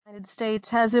United States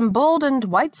has emboldened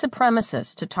white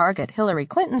supremacists to target Hillary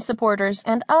Clinton supporters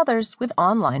and others with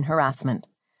online harassment.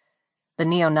 The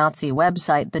neo-Nazi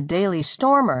website The Daily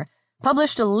Stormer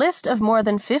published a list of more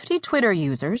than 50 Twitter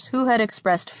users who had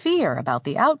expressed fear about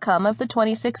the outcome of the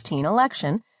 2016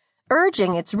 election,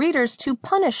 urging its readers to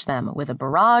punish them with a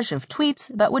barrage of tweets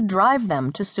that would drive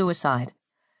them to suicide.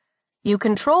 "You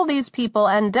control these people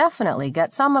and definitely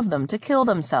get some of them to kill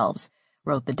themselves,"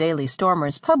 wrote the Daily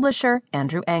Stormer's publisher,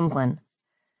 Andrew Anglin.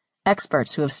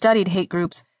 Experts who have studied hate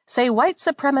groups say white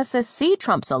supremacists see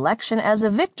Trump's election as a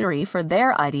victory for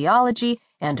their ideology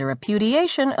and a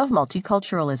repudiation of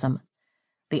multiculturalism.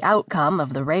 The outcome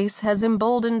of the race has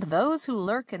emboldened those who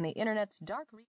lurk in the internet's dark